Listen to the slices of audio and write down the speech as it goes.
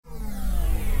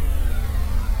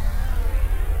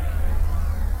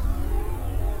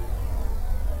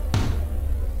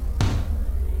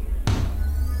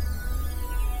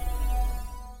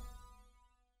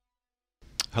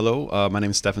Hello, my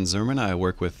name is Stefan Zimmerman. I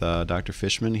work with Dr.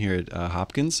 Fishman here at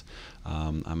Hopkins.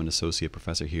 I'm an associate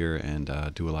professor here and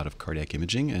do a lot of cardiac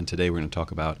imaging. And today we're going to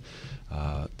talk about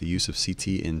the use of CT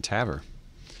in TAVR.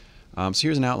 So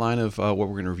here's an outline of what we're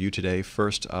going to review today.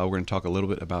 First, we're going to talk a little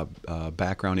bit about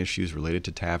background issues related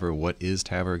to TAVR. What is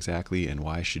TAVR exactly, and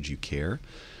why should you care?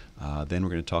 Then we're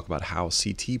going to talk about how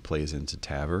CT plays into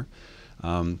TAVR.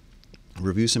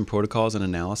 Review some protocols and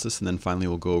analysis, and then finally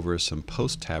we'll go over some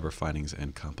post-TAVR findings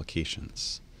and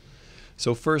complications.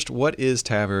 So first, what is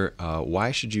TAVR?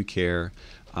 Why should you care?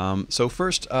 So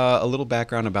first, a little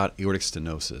background about aortic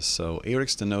stenosis. So aortic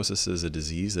stenosis is a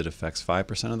disease that affects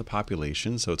 5% of the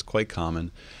population, so it's quite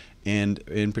common. And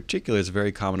in particular, it's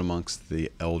very common amongst the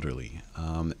elderly.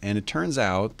 And it turns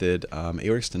out that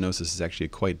aortic stenosis is actually a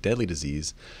quite deadly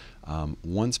disease.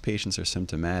 Once patients are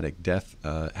symptomatic, death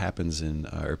happens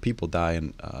or people die,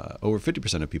 and over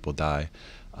 50% of people die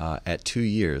at 2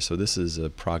 years. So this is a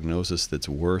prognosis that's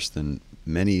worse than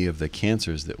many of the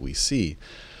cancers that we see.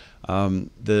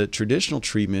 The traditional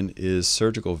treatment is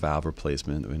surgical valve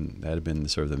replacement, and that had been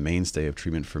sort of the mainstay of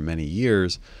treatment for many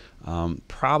years.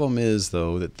 Problem is,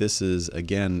 though, that this is,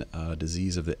 again, a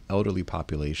disease of the elderly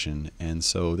population, and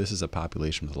so this is a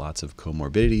population with lots of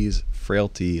comorbidities,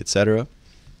 frailty, etc.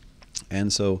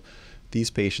 And so these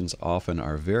patients often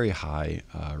are very high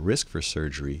risk for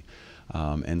surgery.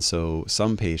 And so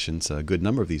some patients, a good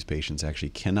number of these patients, actually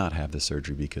cannot have the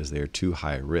surgery because they are too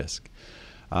high risk.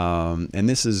 And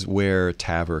this is where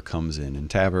TAVR comes in. And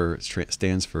TAVR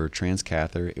stands for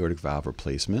transcatheter aortic valve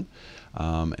replacement.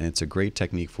 And it's a great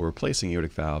technique for replacing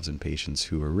aortic valves in patients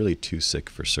who are really too sick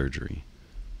for surgery.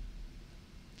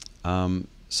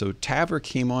 So TAVR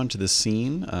came onto the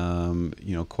scene,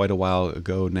 quite a while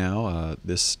ago now.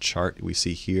 This chart we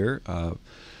see here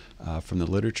from the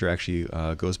literature actually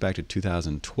goes back to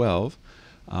 2012.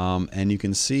 And you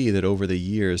can see that over the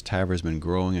years, TAVR has been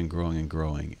growing and growing and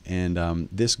growing. And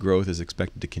this growth is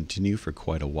expected to continue for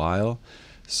quite a while.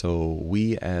 So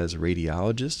we as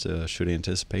radiologists should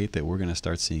anticipate that we're going to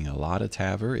start seeing a lot of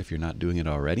TAVR if you're not doing it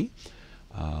already.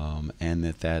 And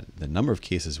that the number of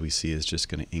cases we see is just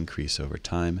going to increase over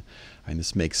time. And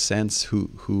this makes sense.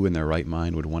 Who in their right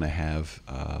mind would want to have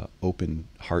open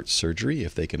heart surgery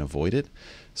if they can avoid it?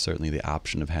 Certainly the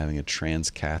option of having a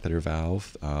transcatheter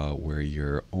valve where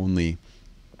your only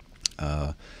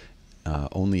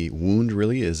wound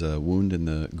really is a wound in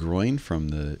the groin from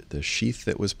the sheath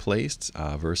that was placed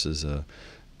versus a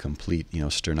complete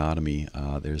sternotomy.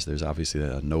 There's obviously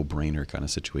a no-brainer kind of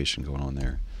situation going on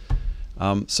there.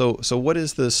 So what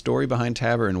is the story behind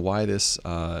TAVR and why this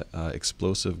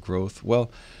explosive growth?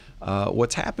 Well,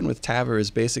 what's happened with TAVR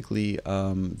is basically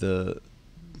the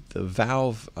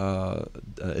valve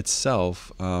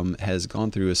itself has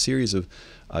gone through a series of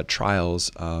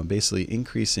trials, basically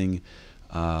increasing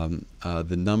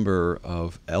the number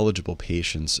of eligible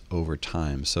patients over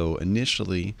time. So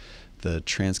initially, the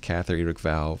transcatheter aortic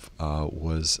valve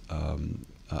was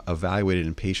evaluated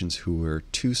in patients who were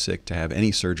too sick to have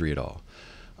any surgery at all.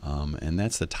 And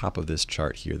that's the top of this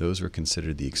chart here. Those were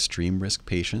considered the extreme risk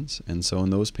patients. And so in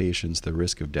those patients, the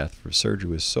risk of death for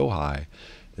surgery was so high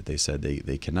that they said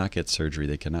they cannot get surgery,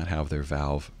 they cannot have their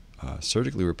valve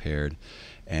surgically repaired.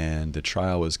 And the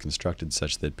trial was constructed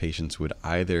such that patients would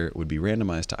be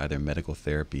randomized to either medical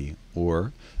therapy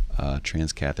or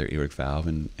transcatheter aortic valve.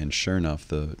 And sure enough,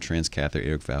 the transcatheter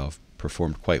aortic valve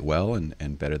performed quite well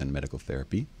and better than medical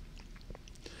therapy.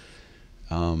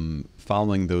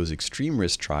 Following those extreme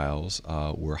risk trials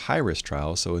were high risk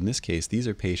trials. So in this case, these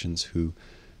are patients who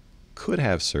could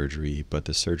have surgery, but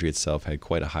the surgery itself had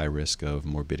quite a high risk of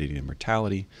morbidity and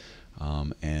mortality.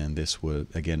 And this would,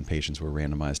 again, patients were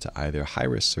randomized to either high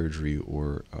risk surgery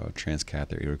or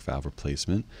transcatheter aortic valve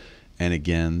replacement. And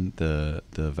again, the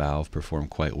valve performed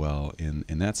quite well in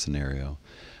that scenario.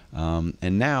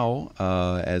 And now,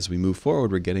 as we move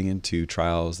forward, we're getting into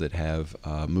trials that have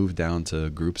moved down to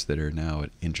groups that are now at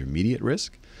intermediate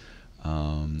risk,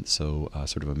 so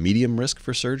sort of a medium risk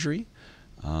for surgery.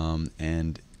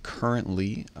 And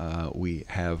currently, we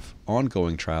have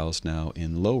ongoing trials now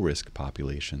in low-risk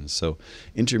populations. So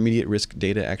intermediate risk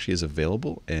data actually is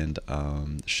available and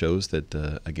shows that,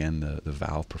 again, the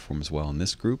valve performs well in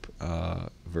this group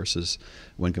versus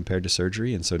when compared to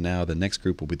surgery. And so now the next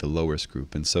group will be the low-risk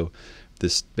group. And so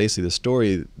this basically the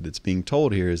story that's being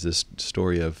told here is this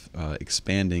story of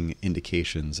expanding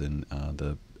indications, and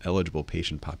the eligible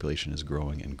patient population is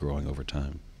growing and growing over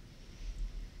time.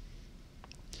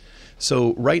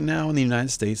 So right now in the United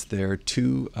States, there are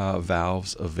two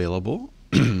valves available.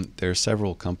 There are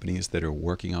several companies that are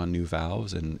working on new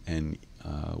valves, and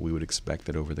we would expect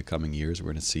that over the coming years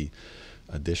we're going to see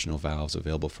additional valves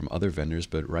available from other vendors,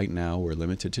 but right now we're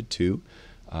limited to two.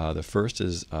 The first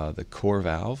is the core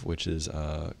valve, which is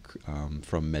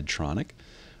from Medtronic.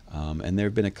 And there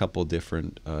have been a couple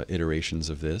different iterations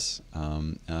of this,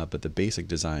 but the basic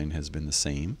design has been the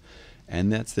same. And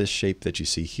that's this shape that you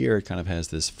see here. It kind of has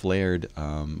this flared,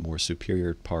 more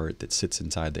superior part that sits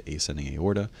inside the ascending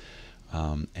aorta.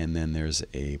 And then there's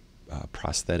a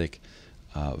prosthetic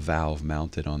valve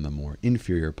mounted on the more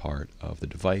inferior part of the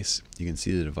device. You can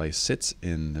see the device sits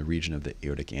in the region of the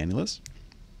aortic annulus.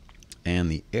 And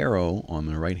the arrow on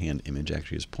the right-hand image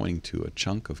actually is pointing to a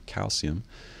chunk of calcium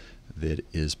that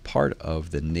is part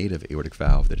of the native aortic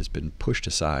valve that has been pushed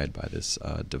aside by this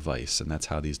device. And that's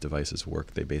how these devices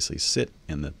work. They basically sit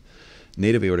in the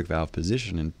native aortic valve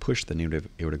position and push the native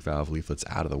aortic valve leaflets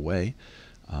out of the way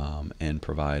and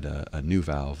provide a new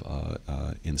valve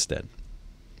instead.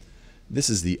 This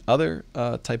is the other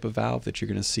type of valve that you're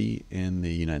going to see in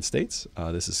the United States.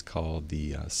 This is called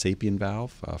the Sapien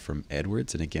valve from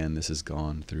Edwards. And again, this has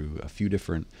gone through a few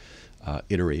different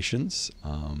iterations.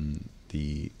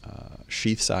 The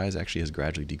sheath size actually has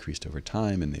gradually decreased over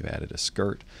time, and they've added a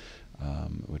skirt,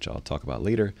 which I'll talk about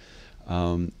later.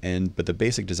 But the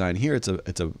basic design here, it's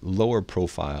a lower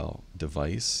profile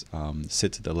device,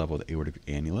 sits at the level of the aortic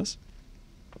annulus,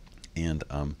 and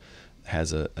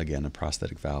has again a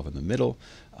prosthetic valve in the middle.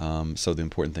 So the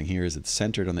important thing here is it's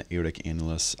centered on the aortic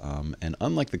annulus, and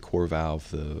unlike the core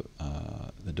valve,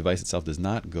 the device itself does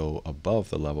not go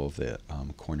above the level of the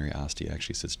coronary ostia. It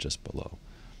actually sits just below.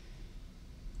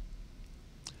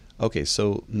 Okay,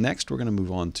 so next we're going to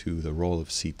move on to the role of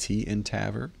CT in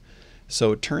TAVR.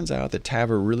 So it turns out that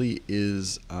TAVR really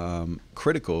is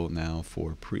critical now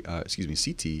for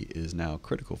CT is now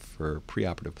critical for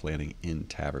preoperative planning in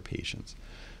TAVR patients.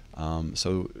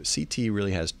 So CT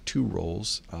really has two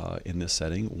roles in this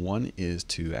setting. One is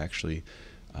to actually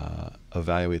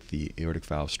evaluate the aortic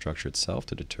valve structure itself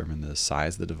to determine the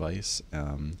size of the device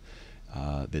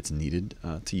that's needed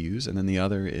to use, and then the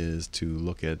other is to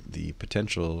look at the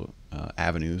potential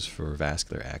avenues for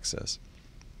vascular access.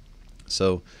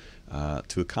 So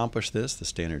to accomplish this, the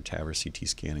standard TAVR CT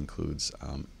scan includes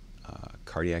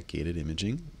cardiac gated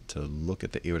imaging to look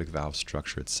at the aortic valve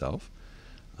structure itself.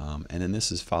 And then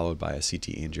this is followed by a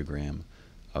CT angiogram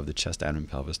of the chest, abdomen,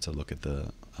 pelvis to look at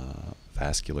the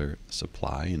vascular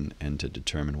supply and to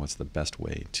determine what's the best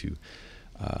way to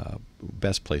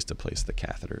best place to place the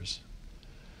catheters.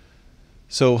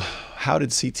 So how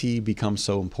did CT become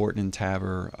so important in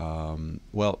TAVR?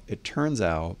 Well, it turns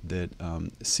out that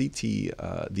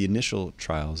CT, the initial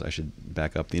trials, I should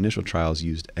back up, the initial trials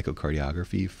used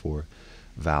echocardiography for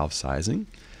valve sizing,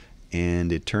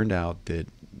 and it turned out that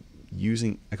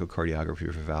using echocardiography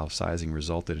for valve sizing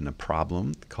resulted in a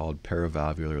problem called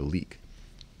paravalvular leak.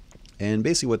 And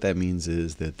basically what that means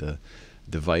is that the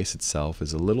device itself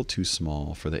is a little too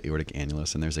small for the aortic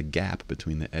annulus, and there's a gap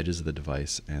between the edges of the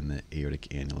device and the aortic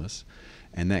annulus,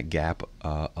 and that gap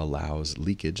allows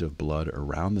leakage of blood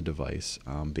around the device,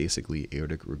 basically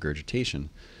aortic regurgitation.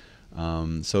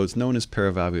 So it's known as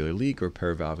paravalvular leak or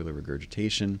paravalvular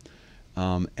regurgitation,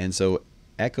 and so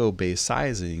echo-based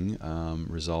sizing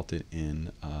resulted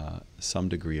in some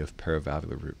degree of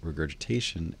paravalvular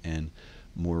regurgitation, and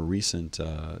more recent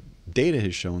data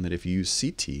has shown that if you use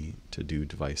CT to do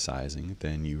device sizing,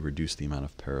 then you reduce the amount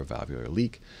of paravalvular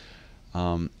leak.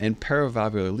 And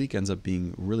paravalvular leak ends up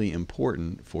being really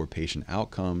important for patient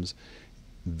outcomes.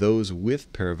 Those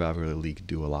with paravalvular leak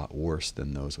do a lot worse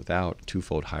than those without,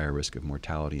 twofold higher risk of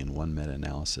mortality in one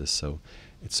meta-analysis. So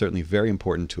it's certainly very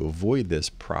important to avoid this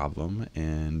problem,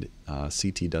 and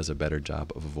CT does a better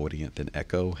job of avoiding it than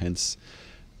echo. Hence,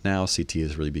 now CT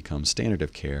has really become standard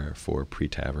of care for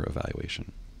pre-TAVR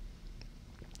evaluation.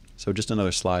 So just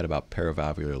another slide about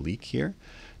paravalvular leak here.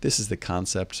 This is the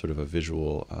concept, sort of a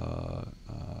visual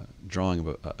drawing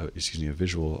of a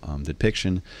visual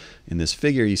depiction. In this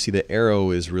figure, you see the arrow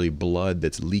is really blood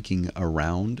that's leaking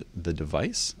around the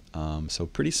device. So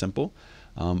pretty simple.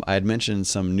 I had mentioned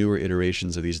some newer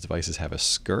iterations of these devices have a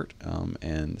skirt,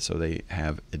 and so they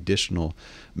have additional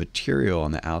material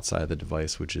on the outside of the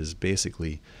device, which is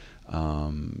basically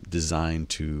designed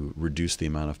to reduce the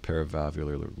amount of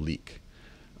paravalvular leak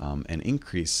and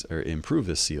increase or improve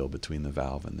the seal between the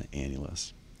valve and the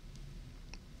annulus.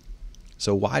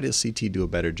 So why does CT do a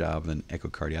better job than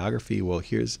echocardiography? Well,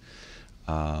 here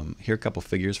are a couple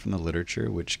figures from the literature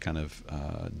which kind of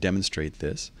demonstrate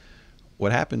this.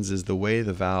 What happens is the way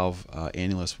the valve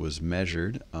annulus was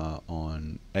measured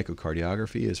on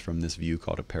echocardiography is from this view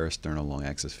called a parasternal long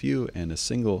axis view, and a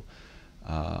single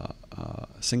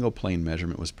plane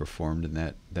measurement was performed,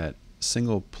 and that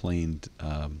single plane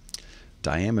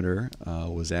diameter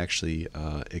was actually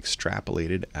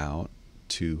extrapolated out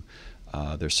to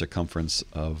their circumference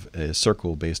of a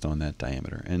circle based on that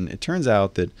diameter. And it turns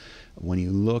out that when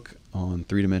you look on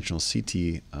three-dimensional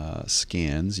CT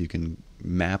scans, you can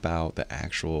map out the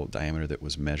actual diameter that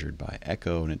was measured by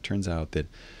echo, and it turns out that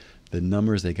the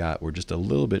numbers they got were just a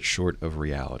little bit short of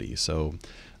reality. So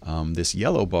this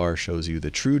yellow bar shows you the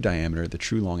true diameter, the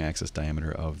true long axis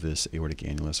diameter of this aortic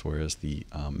annulus, whereas the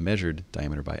measured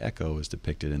diameter by echo is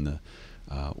depicted in the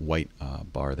white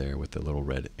bar there with the little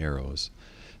red arrows.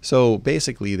 So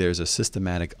basically there's a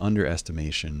systematic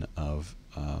underestimation of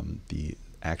the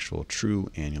actual true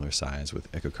annular size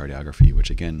with echocardiography, which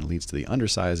again leads to the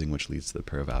undersizing, which leads to the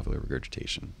paravalvular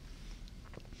regurgitation.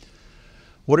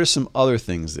 What are some other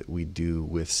things that we do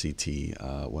with CT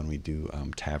when we do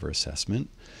TAVR assessment?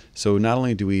 So not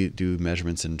only do we do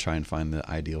measurements and try and find the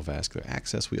ideal vascular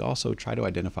access, we also try to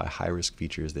identify high-risk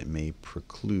features that may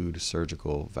preclude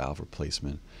surgical valve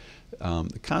replacement.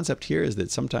 The concept here is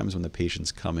that sometimes when the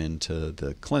patients come into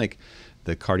the clinic,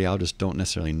 the cardiologists don't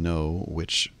necessarily know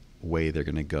which way they're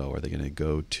going to go. Are they going to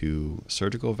go to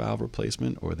surgical valve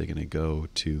replacement, or are they going to go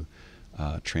to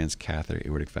transcatheter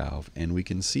aortic valve? And we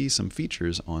can see some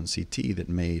features on CT that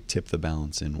may tip the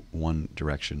balance in one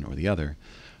direction or the other.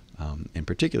 In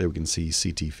particular, we can see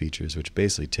CT features which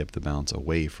basically tip the balance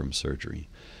away from surgery.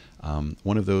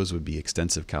 One of those would be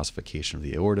extensive calcification of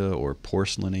the aorta, or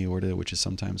porcelain aorta, which is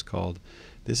sometimes called.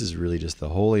 This is really just the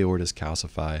whole aorta is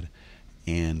calcified,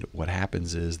 and what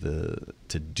happens is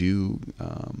to do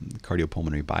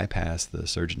cardiopulmonary bypass, the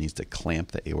surgeon needs to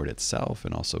clamp the aorta itself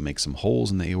and also make some holes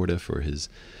in the aorta for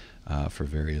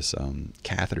various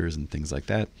catheters and things like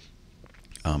that.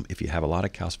 If you have a lot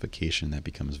of calcification, that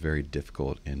becomes very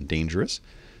difficult and dangerous,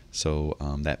 so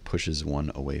that pushes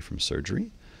one away from surgery.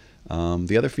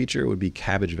 The other feature would be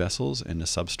cabbage vessels in the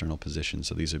substernal position.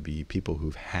 So these would be people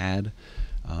who've had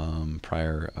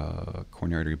prior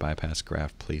coronary artery bypass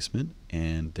graft placement,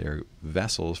 and their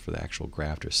vessels for the actual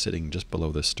graft are sitting just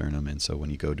below the sternum. And so when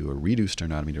you go do a redo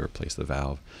sternotomy to replace the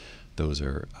valve, those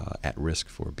are at risk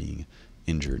for being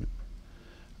injured.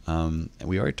 And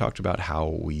we already talked about how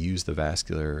we use the CT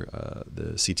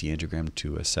angiogram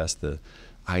to assess the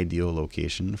ideal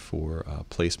location for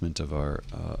placement of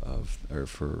or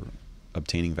for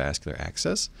obtaining vascular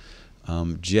access.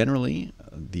 Generally,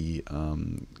 the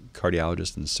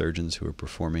cardiologists and surgeons who are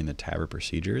performing the TAVR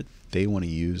procedure, they want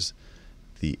to use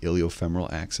the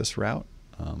iliofemoral access route.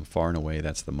 Far and away,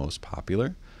 that's the most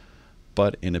popular.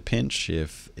 But in a pinch,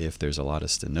 if there's a lot of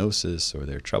stenosis or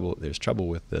there's trouble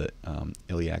with the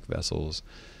iliac vessels,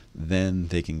 then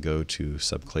they can go to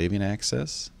subclavian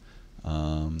access.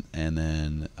 And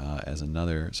then as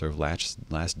another sort of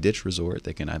last ditch resort,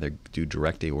 they can either do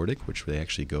direct aortic, which they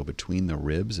actually go between the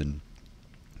ribs and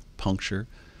puncture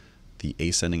the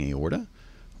ascending aorta,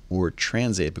 or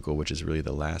transapical, which is really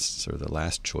the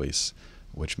last choice,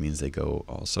 which means they go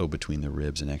also between the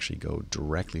ribs and actually go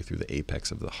directly through the apex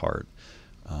of the heart.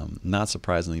 Not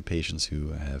surprisingly, patients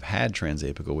who have had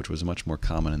transapical, which was much more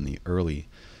common in the early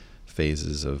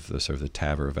phases of the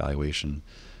TAVR evaluation,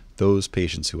 those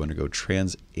patients who undergo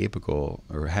transapical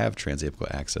or have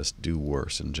transapical access do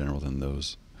worse in general than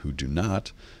those who do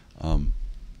not.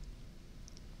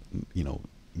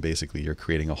 Basically you're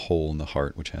creating a hole in the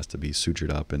heart which has to be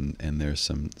sutured up, and there's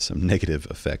some negative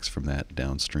effects from that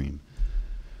downstream.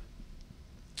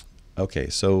 Okay,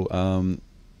 so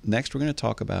next we're going to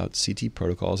talk about CT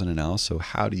protocols and analysis. So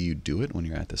how do you do it when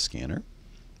you're at the scanner?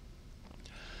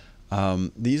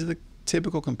 These are the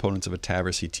typical components of a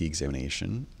TAVR CT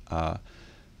examination.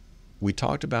 We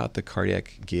talked about the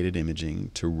cardiac gated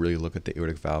imaging to really look at the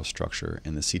aortic valve structure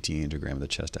and the CT angiogram of the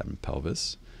chest, abdomen,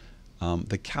 pelvis.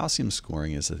 The calcium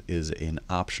scoring is an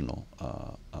optional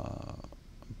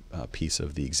piece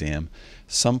of the exam.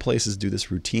 Some places do this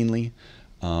routinely.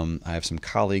 I have some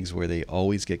colleagues where they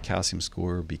always get calcium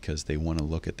score because they want to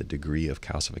look at the degree of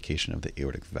calcification of the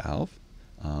aortic valve.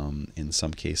 In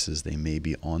some cases, they may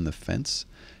be on the fence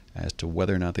as to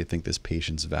whether or not they think this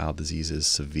patient's valve disease is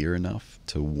severe enough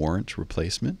to warrant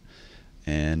replacement.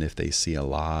 And if they see a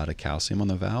lot of calcium on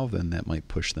the valve, then that might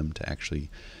push them to actually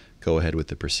go ahead with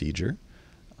the procedure.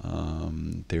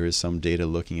 There is some data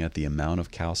looking at the amount of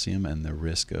calcium and the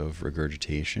risk of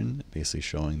regurgitation, basically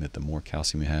showing that the more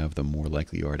calcium you have, the more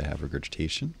likely you are to have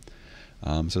regurgitation.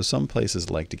 So some places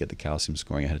like to get the calcium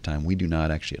scoring ahead of time. We do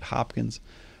not actually at Hopkins,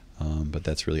 but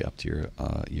that's really up to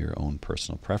your own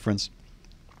personal preference.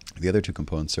 The other two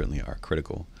components certainly are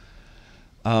critical.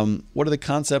 What are the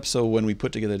concepts? So when we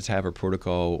put together the TAVR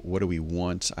protocol, what do we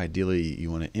want? Ideally,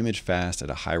 you want to image fast at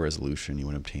a high resolution. You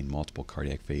want to obtain multiple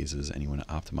cardiac phases, and you want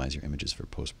to optimize your images for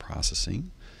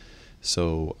post-processing.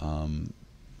 So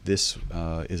this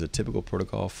is a typical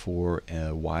protocol for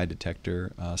a wide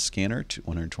detector scanner,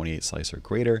 128 slice or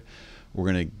greater. We're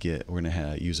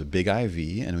gonna use a big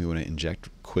IV, and we want to inject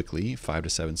quickly, 5 to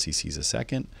 7 cc's a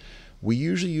second. We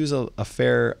usually use a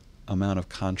fair amount of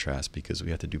contrast because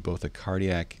we have to do both a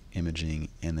cardiac imaging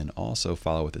and then also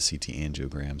follow with a CT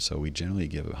angiogram. So we generally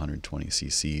give 120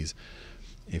 cc's.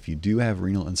 If you do have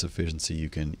renal insufficiency, you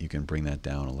can bring that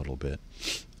down a little bit.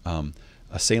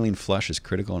 A saline flush is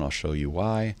critical, and I'll show you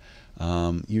why.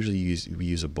 Usually we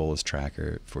use a bolus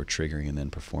tracker for triggering and then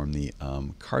perform the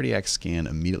cardiac scan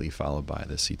immediately followed by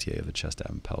the CTA of the chest,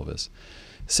 abdomen, pelvis.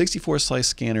 64 slice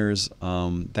scanners,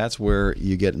 that's where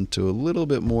you get into a little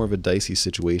bit more of a dicey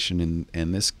situation,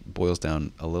 and this boils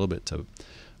down a little bit to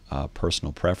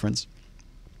personal preference.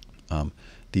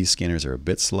 These scanners are a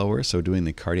bit slower, so doing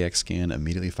the cardiac scan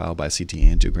immediately followed by CT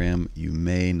angiogram, you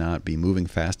may not be moving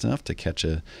fast enough to catch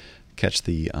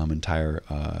the entire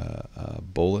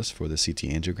bolus for the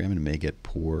CT angiogram, and may get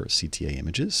poor CTA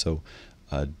images. So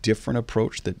a different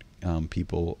approach that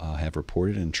people have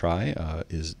reported and try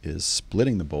is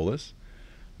splitting the bolus,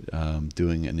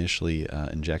 doing initially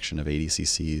injection of 80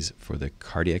 cc's for the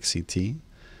cardiac CT,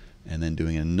 and then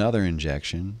doing another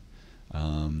injection,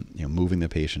 moving the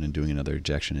patient and doing another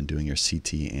injection and doing your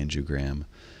CT angiogram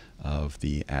of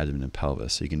the abdomen and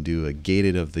pelvis. So you can do a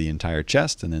gated of the entire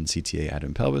chest and then CTA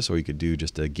abdomen pelvis, or you could do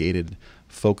just a gated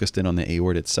focused in on the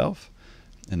aorta itself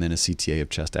and then a CTA of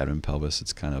chest, abdomen, pelvis.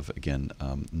 It's kind of, again,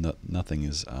 nothing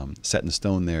is set in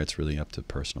stone there. It's really up to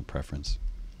personal preference.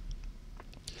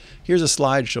 Here's a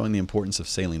slide showing the importance of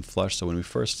saline flush. So when we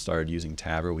first started using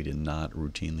TAVR, we did not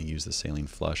routinely use the saline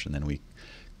flush, and then we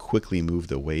quickly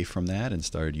moved away from that and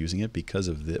started using it because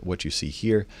of what you see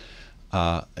here.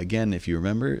 Again, if you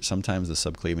remember, sometimes the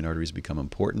subclavian arteries become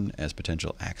important as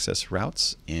potential access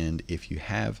routes, and if you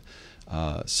have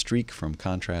streak from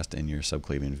contrast in your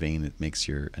subclavian vein, it makes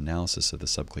your analysis of the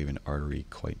subclavian artery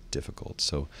quite difficult.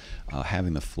 So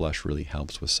having the flush really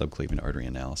helps with subclavian artery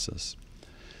analysis.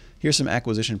 Here's some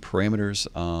acquisition parameters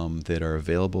that are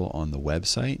available on the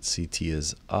website. CT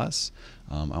is us.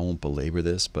 I won't belabor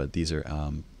this, but these are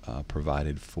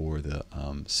provided for the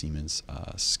Siemens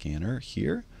scanner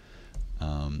here.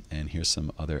 And here's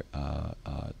some other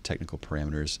technical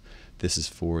parameters. This is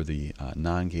for the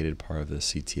non-gated part of the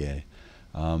CTA.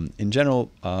 In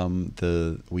general,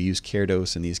 we use care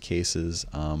dose in these cases,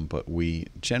 but we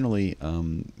generally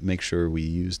make sure we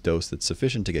use dose that's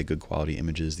sufficient to get good quality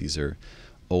images. These are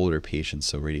older patients,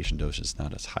 so radiation dose is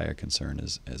not as high a concern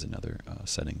as in other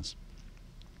settings.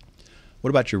 What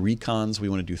about your recons? We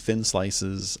want to do thin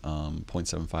slices,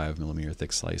 0.75 millimeter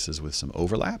thick slices with some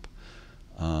overlap.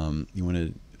 You want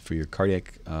to, for your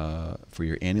cardiac, for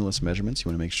your annulus measurements, you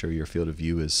want to make sure your field of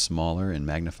view is smaller and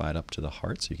magnified up to the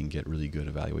heart so you can get really good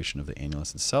evaluation of the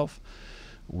annulus itself.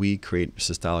 We create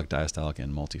systolic, diastolic,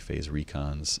 and multi-phase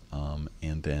recons.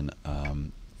 And then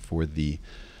for the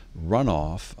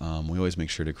runoff, we always make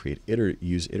sure to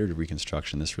use iterative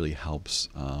reconstruction. This really helps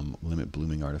limit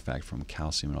blooming artifact from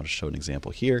calcium. And I'll just show an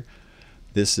example here.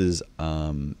 This is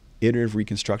iterative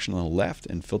reconstruction on the left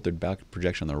and filtered back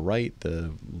projection on the right.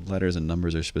 The letters and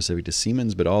numbers are specific to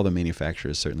Siemens, but all the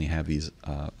manufacturers certainly have these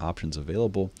options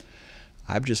available.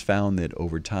 I've just found that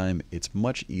over time, it's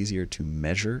much easier to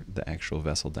measure the actual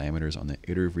vessel diameters on the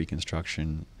iterative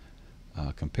reconstruction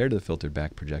compared to the filtered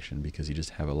back projection because you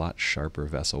just have a lot sharper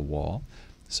vessel wall.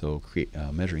 So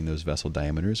measuring those vessel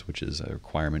diameters, which is a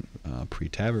requirement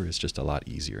pre-TAVR, is just a lot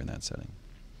easier in that setting.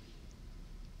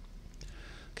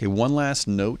 Okay, one last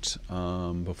note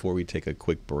before we take a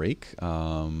quick break.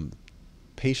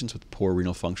 Patients with poor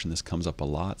renal function, this comes up a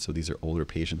lot. So these are older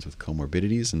patients with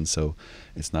comorbidities, and so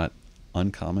it's not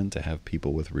uncommon to have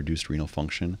people with reduced renal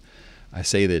function. I would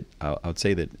say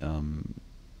that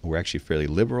we're actually fairly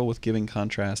liberal with giving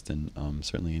contrast, and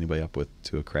certainly anybody up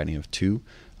to a creatinine of 2,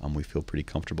 we feel pretty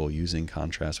comfortable using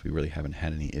contrast. We really haven't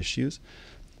had any issues.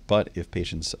 But if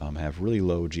patients have really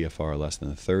low GFR, less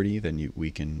than 30, then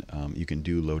you can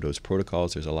do low dose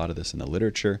protocols. There's a lot of this in the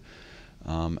literature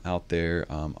out there.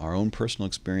 Our own personal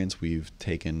experience, we've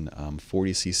taken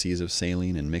 40 cc's of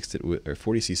saline and mixed it with, or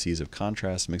 40 cc's of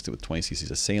contrast, mixed it with 20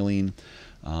 cc's of saline,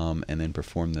 and then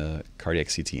performed the cardiac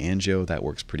CT angio. That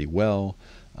works pretty well.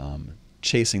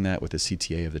 Chasing that with the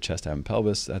CTA of the chest, abdomen,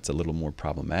 pelvis, that's a little more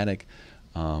problematic.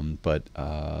 But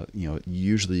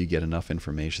usually you get enough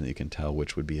information that you can tell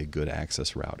which would be a good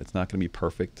access route. It's not going to be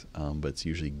perfect, but it's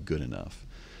usually good enough.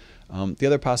 The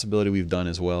other possibility we've done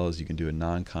as well is you can do a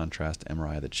non-contrast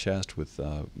MRI of the chest with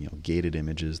gated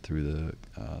images through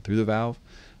the valve.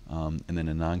 and then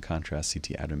a non-contrast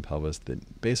CT abdomen pelvis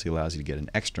that basically allows you to get an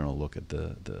external look at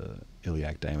the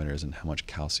iliac diameters and how much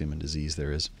calcium and disease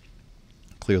there is.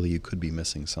 Clearly, you could be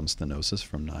missing some stenosis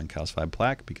from non-calcified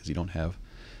plaque because you don't have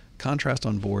contrast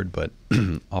on board, but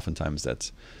oftentimes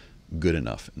that's good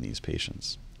enough in these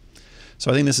patients. So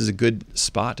I think this is a good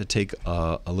spot to take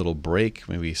a little break,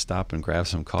 maybe stop and grab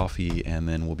some coffee, and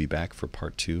then we'll be back for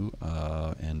part 2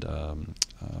 and a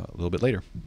little bit later.